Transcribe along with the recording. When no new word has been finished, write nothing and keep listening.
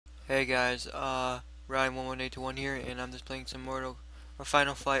Hey guys, Ryan11821 here, and I'm just playing some Mortal or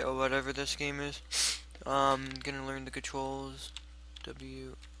Final Fight or whatever this game is. Gonna learn the controls.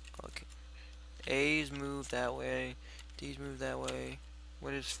 W, okay. A's move that way, D's move that way.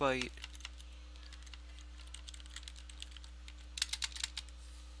 What is fight?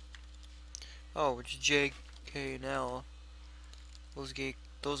 Oh, it's J, K, and L. Those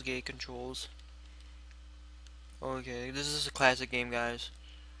gay controls. Okay, this is a classic game, guys.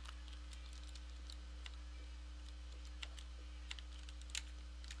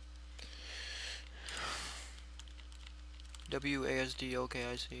 W, A, S, D, okay,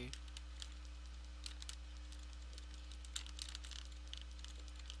 I see.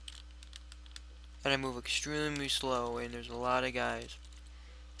 And I move extremely slow, and there's a lot of guys.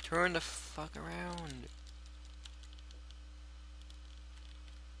 Turn the fuck around.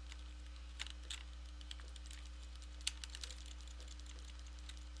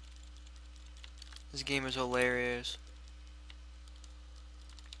 This game is hilarious.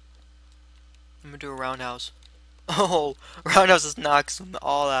 I'm gonna do a roundhouse. Oh, roundhouse just knocks them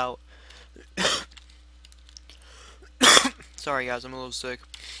all out. Sorry guys, I'm a little sick.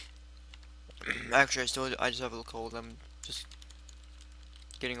 Actually, I just have a little cold. I'm just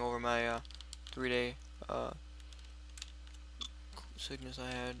getting over my 3-day sickness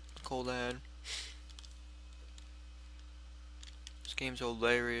I had, cold I had. This game's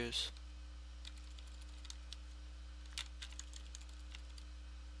hilarious.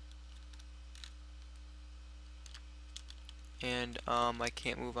 And I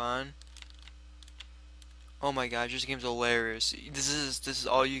can't move on. Oh my gosh, this game's hilarious. This is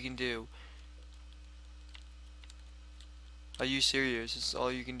all you can do. Are you serious? This is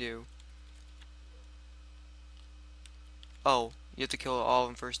all you can do. Oh, you have to kill all of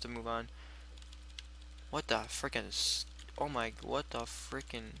them first to move on. What the frickin'? Oh my, what the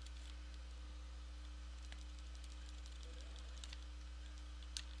frickin'?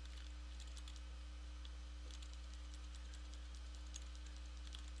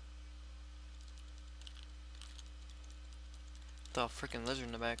 The frickin' lizard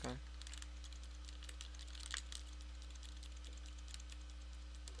in the background.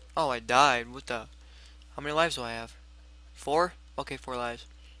 Oh, I died. What the? How many lives do I have? 4? Okay, 4 lives.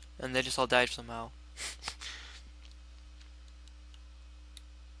 And they just all died somehow.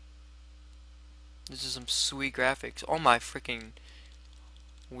 This is some sweet graphics. Oh my freaking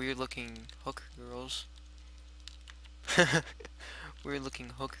weird looking hooker girls. Weird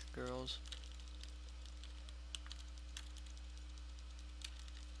looking hooker girls.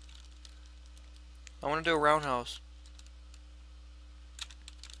 I want to do a roundhouse.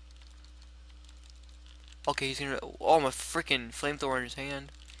 Okay, he's gonna. Oh, my freaking flamethrower in his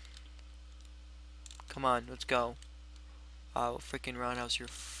hand. Come on, let's go. I'll freaking roundhouse your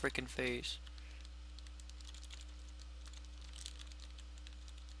freaking face.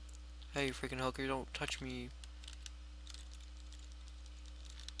 Hey, you freaking hooker, don't touch me.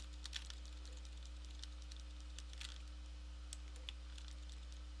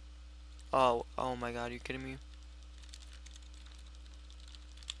 Oh my god, are you kidding me?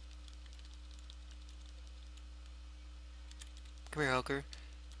 Come here, hooker.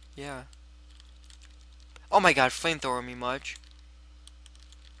 Yeah. Oh my god, flamethrower me much.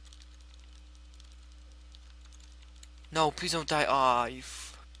 No, please don't die. Aw, you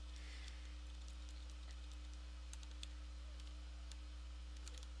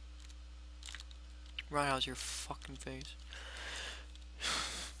roundhouse your fucking face.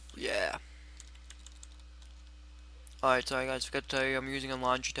 Yeah. Alright, sorry guys, forgot to tell you I'm using a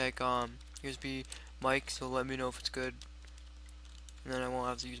Logitech USB mic, so let me know if it's good. And then I won't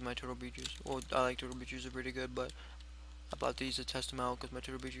have to use my Turtle Beaches. Well, I like Turtle Beaches, they're pretty good, but I'm about to use to test them out because my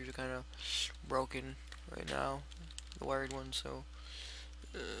Turtle Beaches are kind of broken right now. The wired ones, so.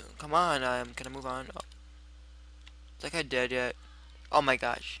 Come on, can I move on? Oh, is that guy dead yet? Oh my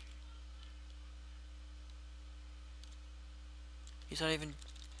gosh. He's not even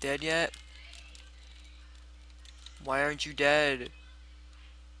dead yet? Why aren't you dead?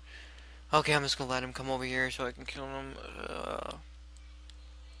 Okay, I'm just gonna let him come over here so I can kill him.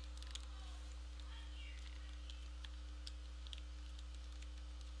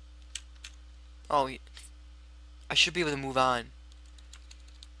 Oh, I should be able to move on.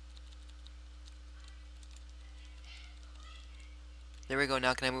 There we go,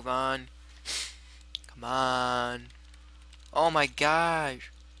 now can I move on? Come on. Oh my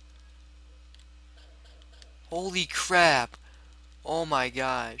gosh. Holy crap. Oh my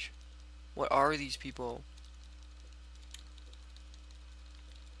gosh. What are these people?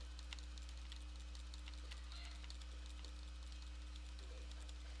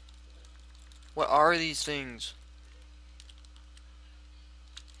 What are these things?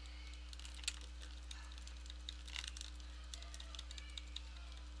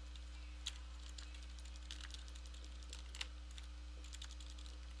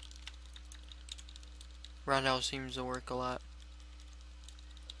 Roundhouse seems to work a lot.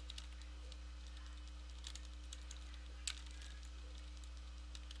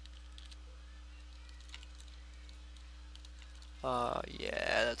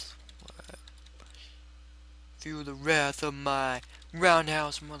 Yeah, that's what. Feel the wrath of my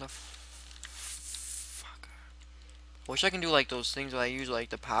roundhouse motherfucker. Wish I can do like those things that I use, like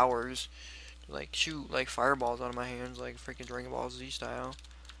the powers, to, like shoot like fireballs out of my hands, like freaking Dragon Ball Z style.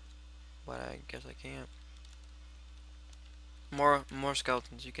 But I guess I can't. More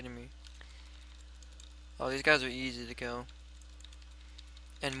skeletons. You kidding me? Oh, these guys are easy to kill.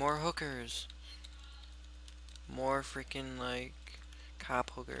 And more hookers. More freaking like cop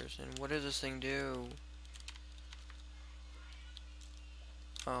hookers. And what does this thing do?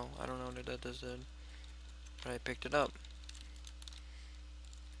 Oh, I don't know what that does did. But I picked it up.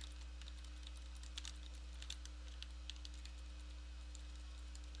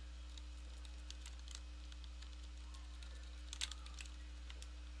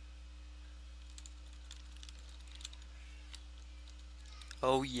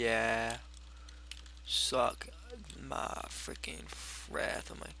 Oh yeah. Suck my freaking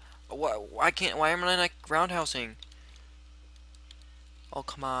wrath on my. Why am I not roundhousing? Oh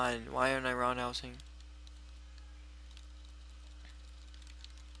come on. Why aren't I roundhousing?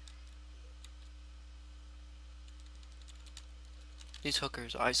 These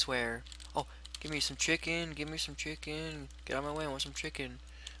hookers, I swear. Oh, give me some chicken. Give me some chicken. Get out of my way. I want some chicken.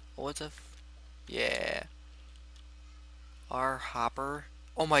 Oh, what's a? Yeah. Our hopper.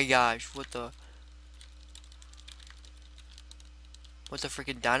 Oh my gosh. What's a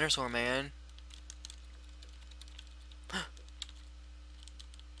freaking dinosaur, man?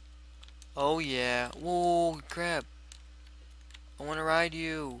 Oh yeah. Whoa, crap. I want to ride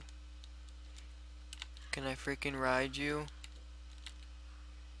you. Can I freaking ride you?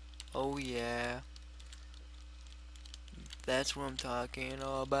 Oh yeah. That's what I'm talking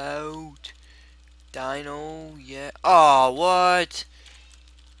about. Dino, yeah. Oh, what?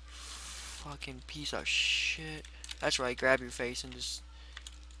 Fucking piece of shit. That's right, grab your face and just...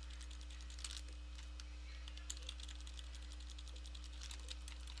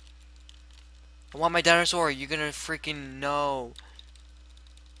 I want my dinosaur. You're gonna freaking know.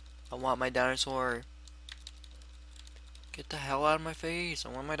 I want my dinosaur. Get the hell out of my face. I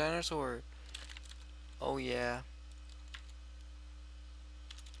want my dinosaur. Oh, yeah.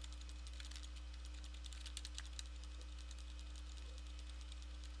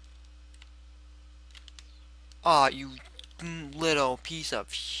 Aw, you little piece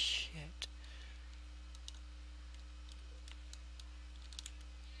of shit.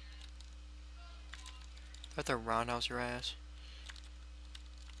 I have to roundhouse your ass.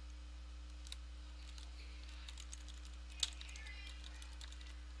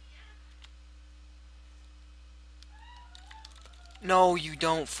 No, you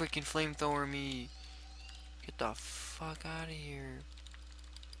don't freaking flamethrower me. Get the fuck out of here.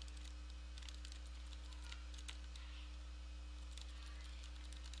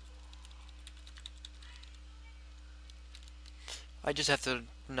 I just have to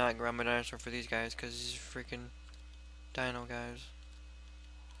not grab my dinosaur for these guys, because these freaking dino guys.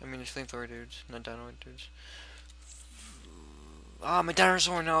 I mean, it's flamethrower dudes, not dino dudes. Ah, my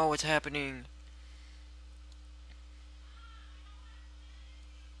dinosaur, no, what's happening?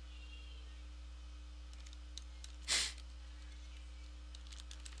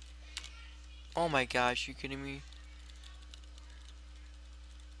 Oh my gosh, you kidding me?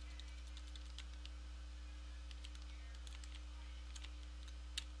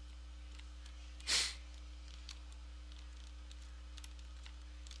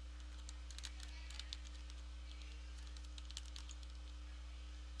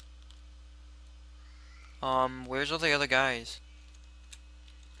 Where's all the other guys?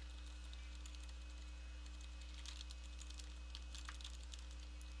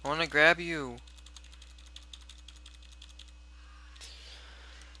 I wanna grab you.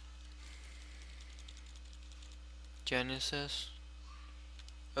 Genesis.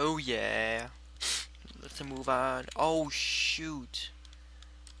 Oh yeah. Let's move on. Oh shoot.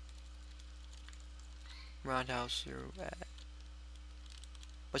 Roundhouse, you're at.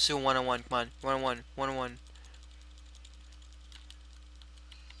 Let's do a one-on-one. Come on, one-on-one, one-on-one.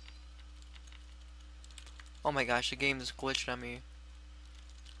 Oh my gosh, the game is glitched on me.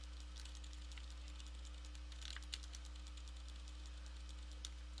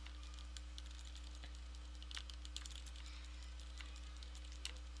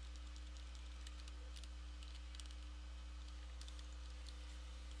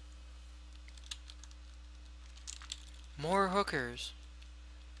 More hookers.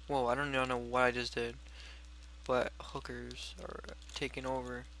 Whoa, I don't know what I just did. But hookers are taking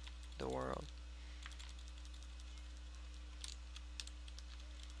over the world.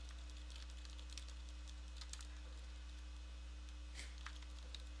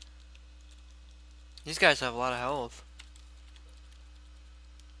 These guys have a lot of health.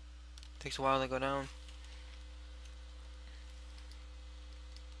 Takes a while to go down.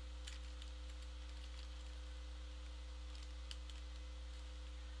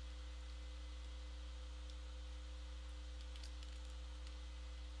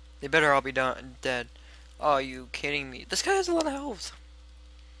 They better all be dead. Oh, are you kidding me? This guy has a lot of health.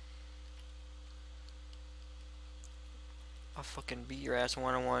 I'll fucking beat your ass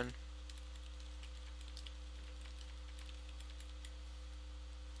one-on-one.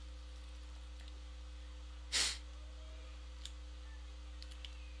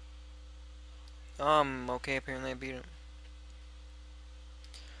 Okay, apparently I beat him.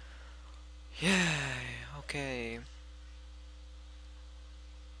 Yeah, okay.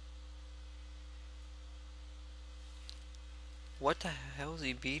 What the hell is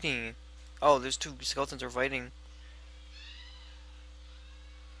he beating? Oh, there's two skeletons are fighting.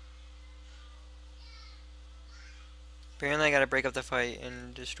 Apparently I gotta break up the fight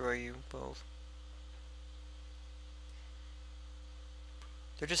and destroy you both.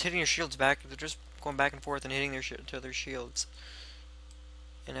 They're just hitting your shields back. They're just going back and forth and hitting their to their shields.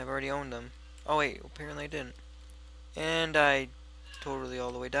 And I've already owned them. Oh wait, apparently I didn't. And I totally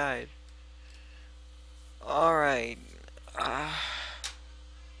all the way died. Alright.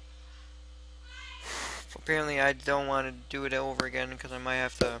 Apparently I don't want to do it over again because I might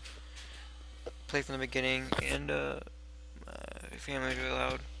have to play from the beginning and my family's really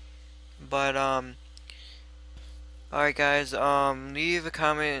loud. But alright guys, leave a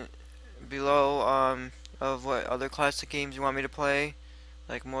comment below of what other classic games you want me to play,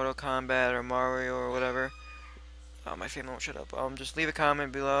 like Mortal Kombat or Mario or whatever. My family won't shut up. Just leave a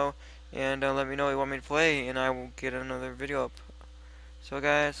comment below and let me know what you want me to play, and I will get another video up. So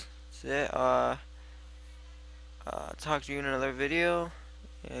guys, that's it. Talk to you in another video,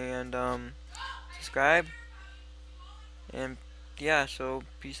 and subscribe, and yeah. So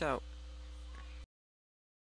peace out.